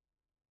died?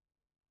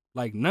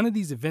 Like, none of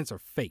these events are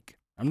fake.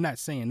 I'm not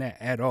saying that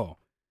at all.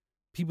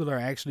 People are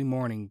actually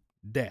mourning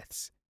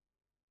deaths,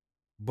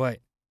 but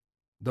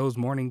those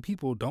mourning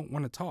people don't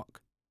want to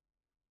talk.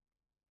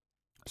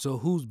 So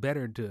who's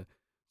better to?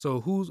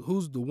 So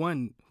who's the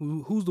one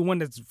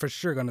that's for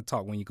sure going to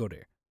talk when you go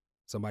there?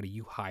 Somebody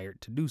you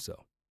hired to do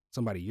so.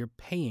 Somebody you're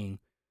paying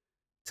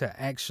to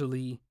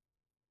actually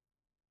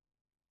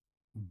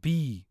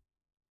be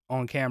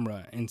on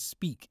camera and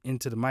speak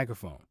into the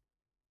microphone.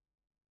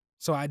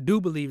 So I do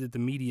believe that the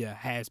media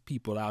has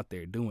people out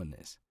there doing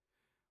this.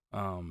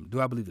 Do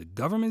I believe the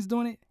government's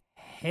doing it?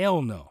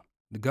 Hell no.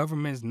 The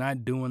government's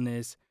not doing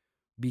this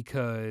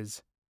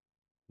because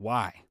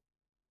why?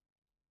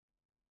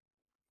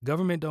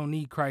 Government don't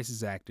need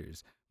crisis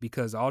actors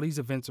because all these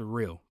events are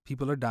real.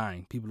 People are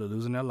dying. People are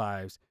losing their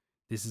lives.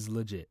 This is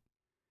legit.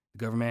 The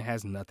government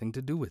has nothing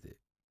to do with it.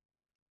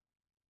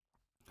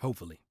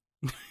 Hopefully.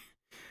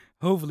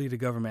 Hopefully the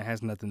government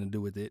has nothing to do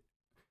with it.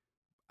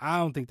 I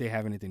don't think they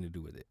have anything to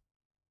do with it.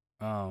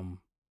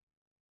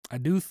 I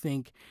do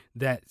think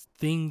that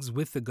things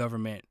with the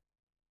government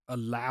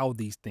allow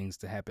these things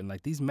to happen.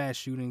 Like these mass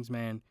shootings,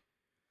 man,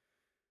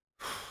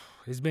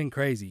 it's been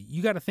crazy.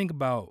 You got to think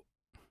about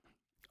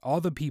all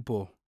the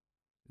people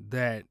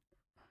that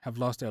have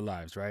lost their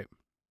lives, right?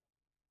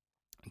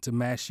 To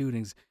mass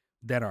shootings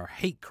that are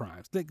hate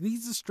crimes. Like,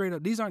 these are straight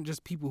up, these aren't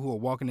just people who are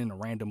walking in a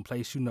random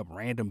place shooting up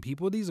random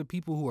people. These are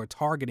people who are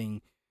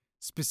targeting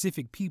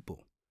specific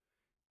people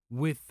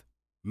with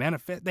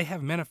they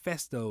have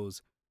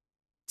manifestos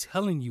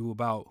telling you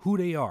about who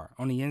they are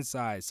on the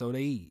inside. So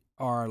they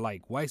are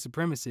like white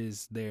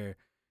supremacists. They're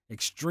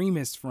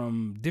extremists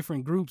from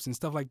different groups and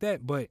stuff like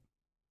that. But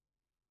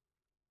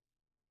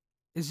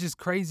it's just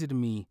crazy to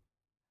me.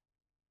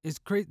 It's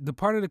crazy. The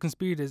part of the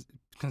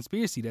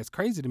conspiracy that's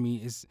crazy to me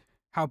is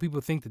how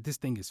people think that this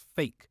thing is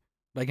fake.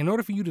 Like, in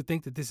order for you to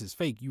think that this is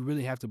fake, you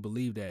really have to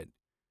believe that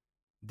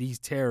these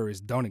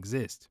terrorists don't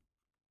exist.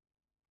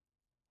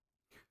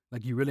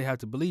 Like, you really have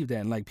to believe that.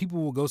 And like,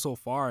 people will go so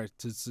far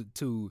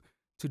to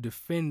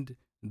defend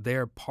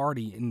their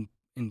party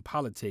in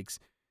politics.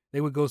 They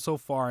would go so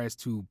far as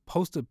to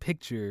post a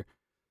picture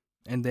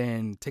and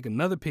then take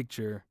another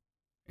picture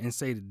and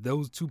say that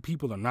those two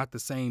people are not the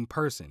same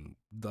person,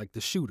 like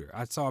the shooter.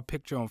 I saw a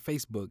picture on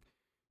Facebook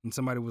and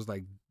somebody was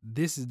like,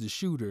 this is the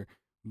shooter.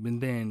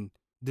 And then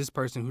this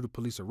person who the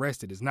police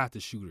arrested is not the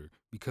shooter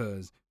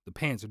because the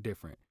pants are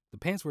different. The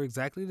pants were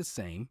exactly the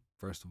same,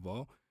 first of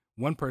all.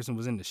 One person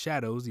was in the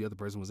shadows, the other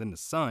person was in the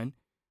sun.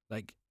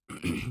 Like,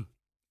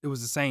 it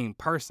was the same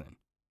person.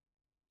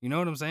 You know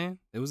what I'm saying?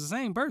 It was the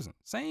same person,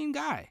 same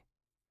guy.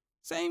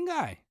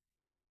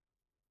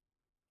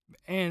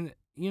 And,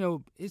 you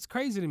know, it's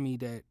crazy to me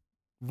that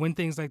when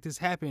things like this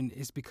happen,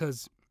 it's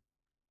because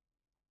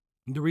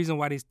the reason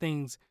why these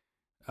things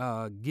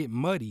get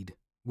muddied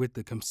with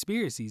the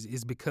conspiracies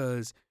is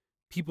because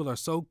people are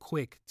so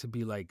quick to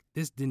be like,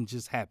 this didn't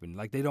just happen.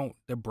 Like,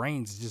 their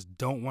brains just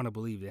don't want to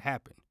believe it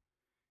happened.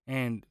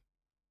 And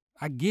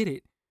I get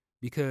it,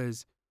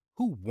 because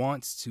who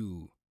wants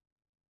to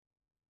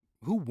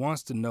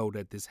know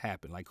that this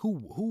happened? Like,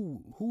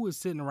 who is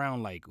sitting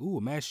around like, ooh,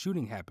 a mass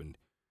shooting happened,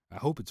 I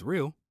hope it's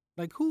real.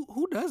 Like,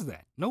 who does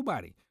that?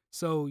 Nobody.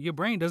 So your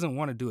brain doesn't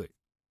want to do it.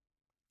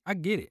 I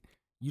get it.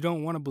 You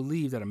don't want to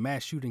believe that a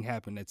mass shooting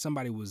happened, that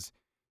somebody was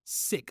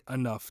sick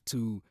enough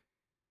to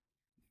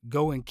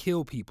go and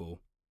kill people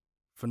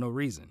for no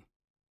reason.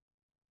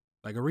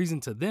 Like, a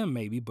reason to them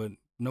maybe, but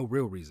no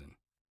real reason,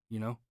 you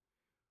know?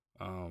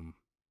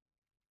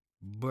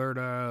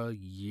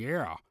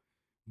 Yeah.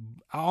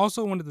 I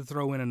also wanted to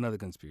throw in another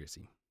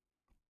conspiracy.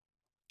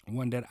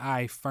 One that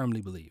I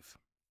firmly believe.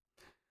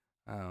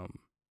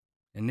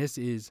 And this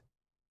is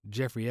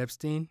Jeffrey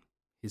Epstein,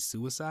 his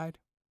suicide.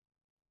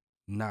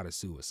 Not a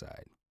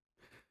suicide.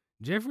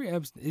 Jeffrey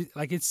Epstein,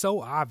 it's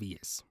so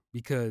obvious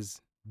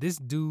because this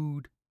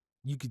dude,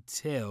 you could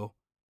tell,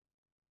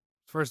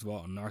 first of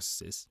all, a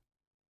narcissist,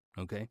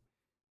 okay?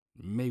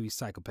 Maybe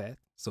psychopath,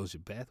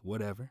 sociopath,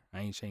 whatever.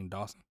 I ain't Shane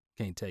Dawson.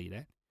 Can't tell you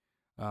that.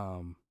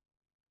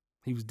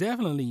 He was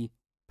definitely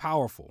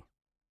powerful.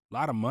 A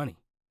lot of money.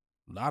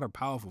 A lot of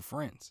powerful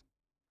friends.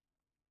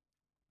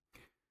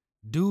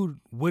 Dude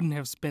wouldn't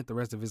have spent the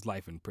rest of his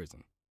life in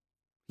prison.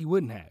 He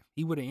wouldn't have.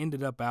 He would have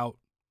ended up out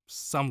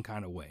some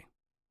kind of way.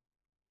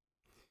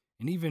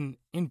 And even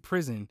in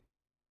prison,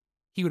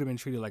 he would have been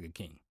treated like a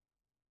king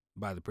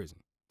by the prison.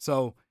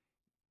 So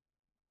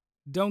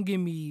don't give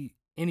me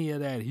any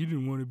of that. He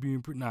didn't want to be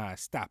in prison. Nah,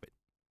 stop it.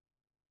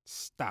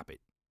 Stop it.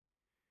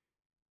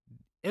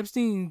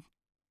 Epstein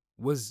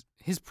was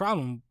his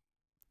problem.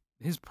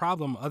 His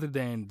problem, other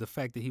than the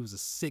fact that he was a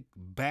sick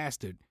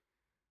bastard,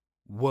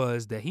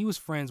 was that he was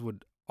friends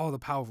with all the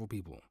powerful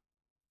people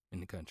in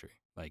the country.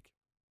 Like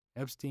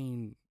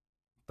Epstein,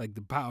 like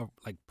the power,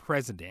 like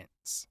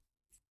presidents,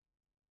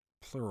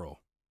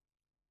 plural.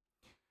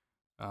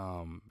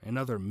 And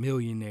other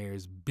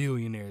millionaires,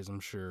 billionaires, I'm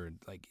sure.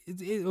 Like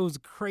it was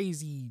a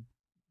crazy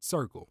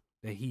circle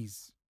that he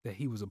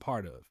was a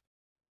part of.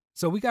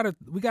 So we gotta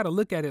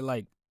look at it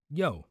like,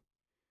 yo,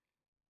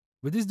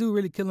 would this dude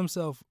really kill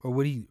himself, or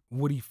would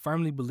he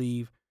firmly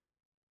believe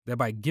that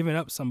by giving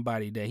up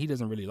somebody that he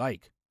doesn't really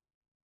like,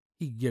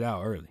 he could get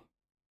out early,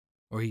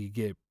 or he could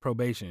get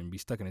probation and be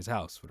stuck in his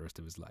house for the rest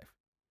of his life?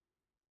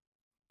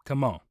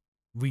 Come on.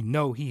 We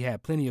know he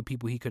had plenty of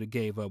people he could have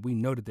gave up. We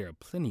know that there are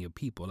plenty of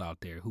people out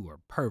there who are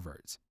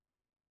perverts.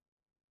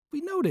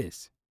 We know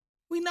this.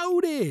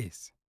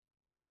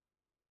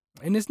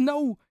 And it's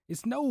no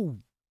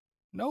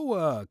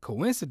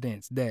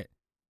coincidence that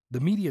the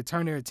media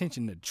turned their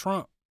attention to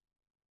Trump,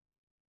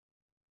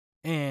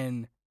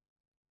 and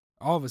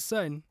all of a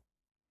sudden,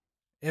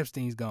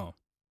 Epstein's gone.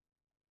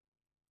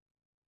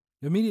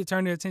 The media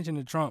turned their attention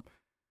to Trump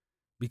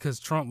because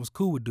Trump was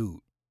cool with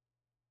dude.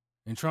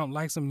 And Trump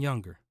likes him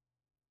younger.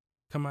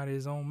 Come out of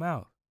his own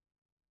mouth.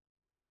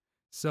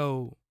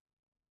 So,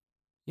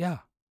 yeah,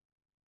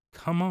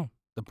 come on.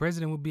 The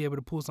president would be able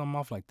to pull something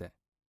off like that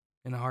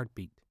in a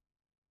heartbeat.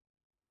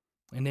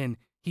 And then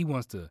he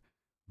wants to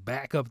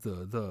back up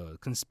the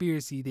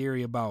conspiracy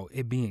theory about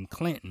it being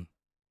Clinton.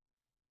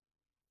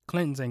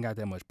 Clintons ain't got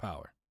that much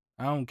power.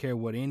 I don't care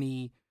what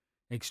any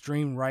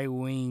extreme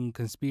right-wing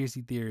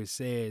conspiracy theorist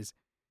says.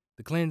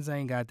 The Clintons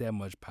ain't got that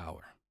much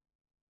power.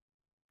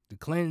 The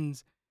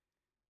Clintons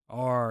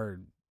are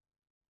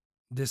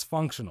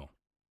dysfunctional.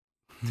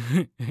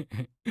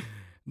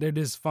 They're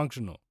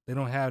dysfunctional. They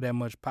don't have that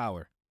much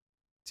power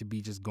to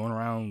be just going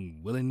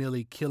around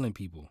willy-nilly killing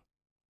people,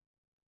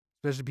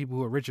 especially people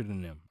who are richer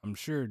than them. I'm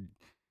sure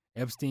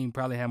Epstein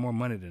probably had more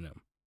money than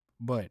them,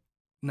 but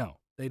no,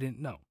 they didn't.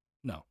 No,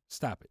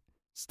 stop it.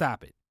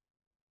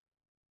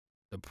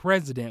 The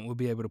president would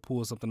be able to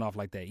pull something off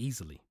like that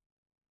easily.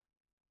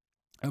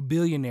 A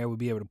billionaire would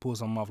be able to pull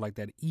something off like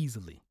that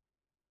easily.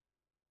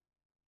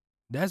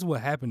 That's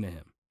what happened to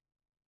him.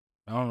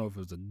 I don't know if it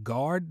was a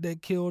guard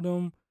that killed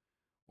him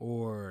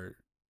or,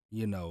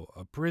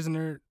 a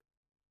prisoner,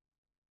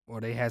 or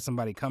they had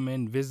somebody come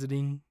in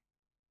visiting,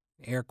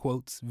 air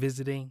quotes,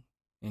 visiting,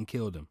 and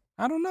killed him.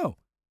 I don't know.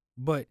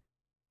 But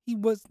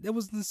that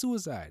was the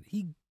suicide.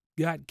 He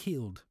got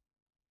killed.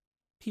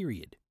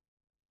 Period.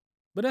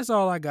 But that's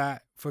all I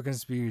got for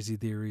conspiracy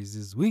theories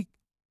this week.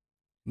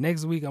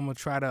 Next week I'm gonna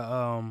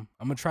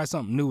try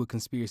something new with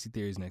conspiracy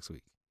theories next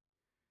week.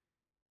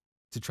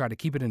 To try to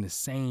keep it in the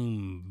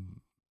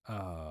same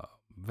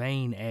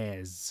vein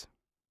as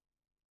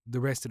the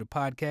rest of the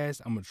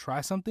podcast. I'm gonna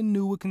try something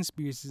new with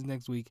conspiracies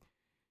next week.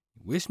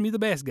 Wish me the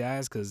best,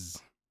 guys,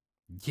 because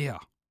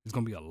there's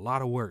gonna be a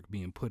lot of work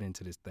being put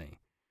into this thing.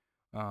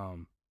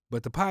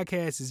 But the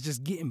podcast is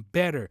just getting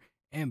better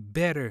and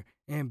better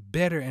and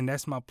better, and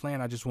that's my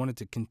plan. I just wanted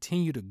to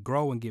continue to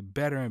grow and get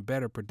better and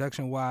better,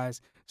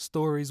 production-wise,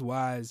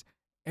 stories-wise,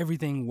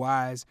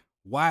 everything-wise,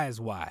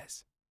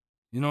 wise.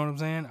 You know what I'm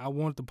saying? I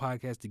want the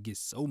podcast to get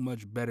so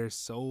much better,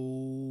 so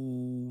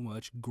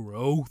much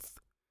growth,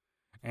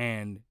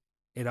 and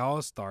it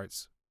all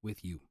starts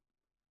with you.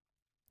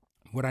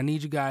 What I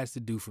need you guys to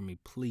do for me,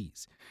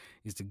 please,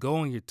 is to go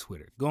on your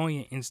Twitter, go on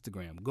your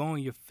Instagram, go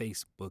on your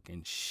Facebook,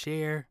 and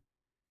share.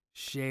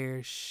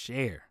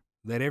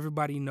 Let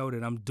everybody know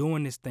that I'm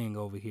doing this thing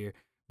over here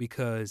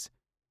because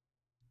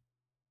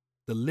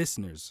the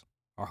listeners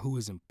are who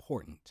is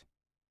important,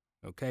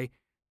 okay?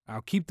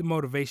 I'll keep the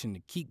motivation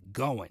to keep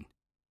going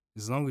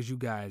as long as you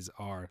guys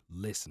are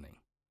listening.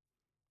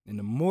 And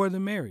the more the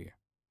merrier.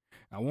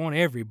 I want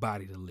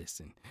everybody to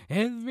listen.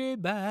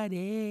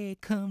 Everybody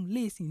come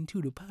listen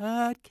to the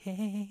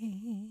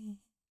podcast.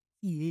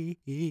 Yeah.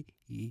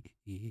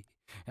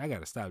 I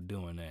got to stop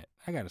doing that.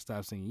 I got to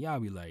stop singing. Y'all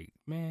be like,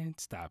 man,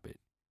 stop it.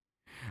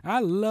 I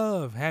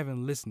love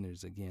having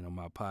listeners again on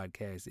my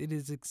podcast. It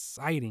is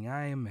exciting.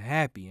 I am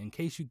happy. In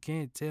case you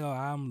can't tell,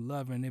 I'm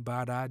loving it.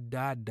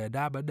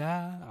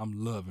 I'm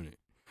loving it.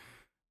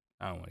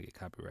 I don't want to get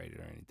copyrighted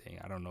or anything.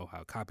 I don't know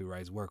how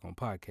copyrights work on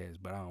podcasts,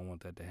 but I don't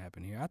want that to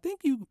happen here. I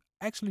think you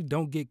actually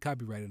don't get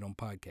copyrighted on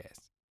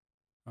podcasts.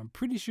 I'm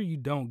pretty sure you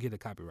don't get a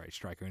copyright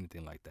strike or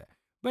anything like that.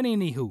 But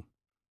anywho,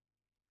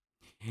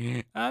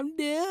 I'm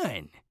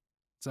done.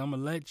 So I'm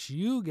going to let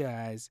you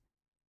guys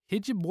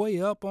hit your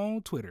boy up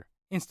on Twitter,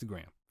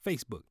 Instagram,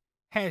 Facebook,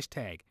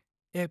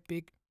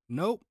 #epic.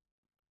 Nope,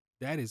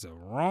 that is a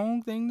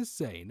wrong thing to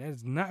say. That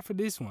is not for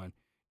this one.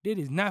 That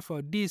is not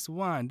for this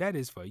one. That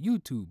is for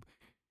YouTube.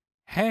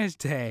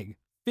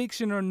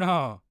 #fiction or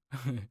nah.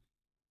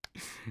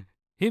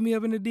 Hit me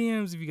up in the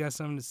DMs if you got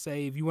something to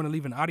say. If you want to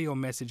leave an audio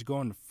message, go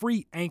on the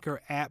free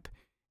Anchor app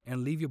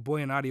and leave your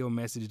boy an audio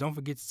message. Don't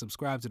forget to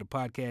subscribe to the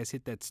podcast,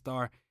 hit that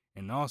star,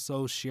 and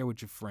also share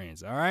with your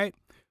friends. All right?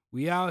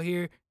 We out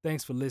here.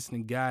 Thanks for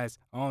listening, guys.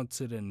 On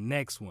to the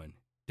next one.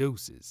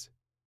 Deuces.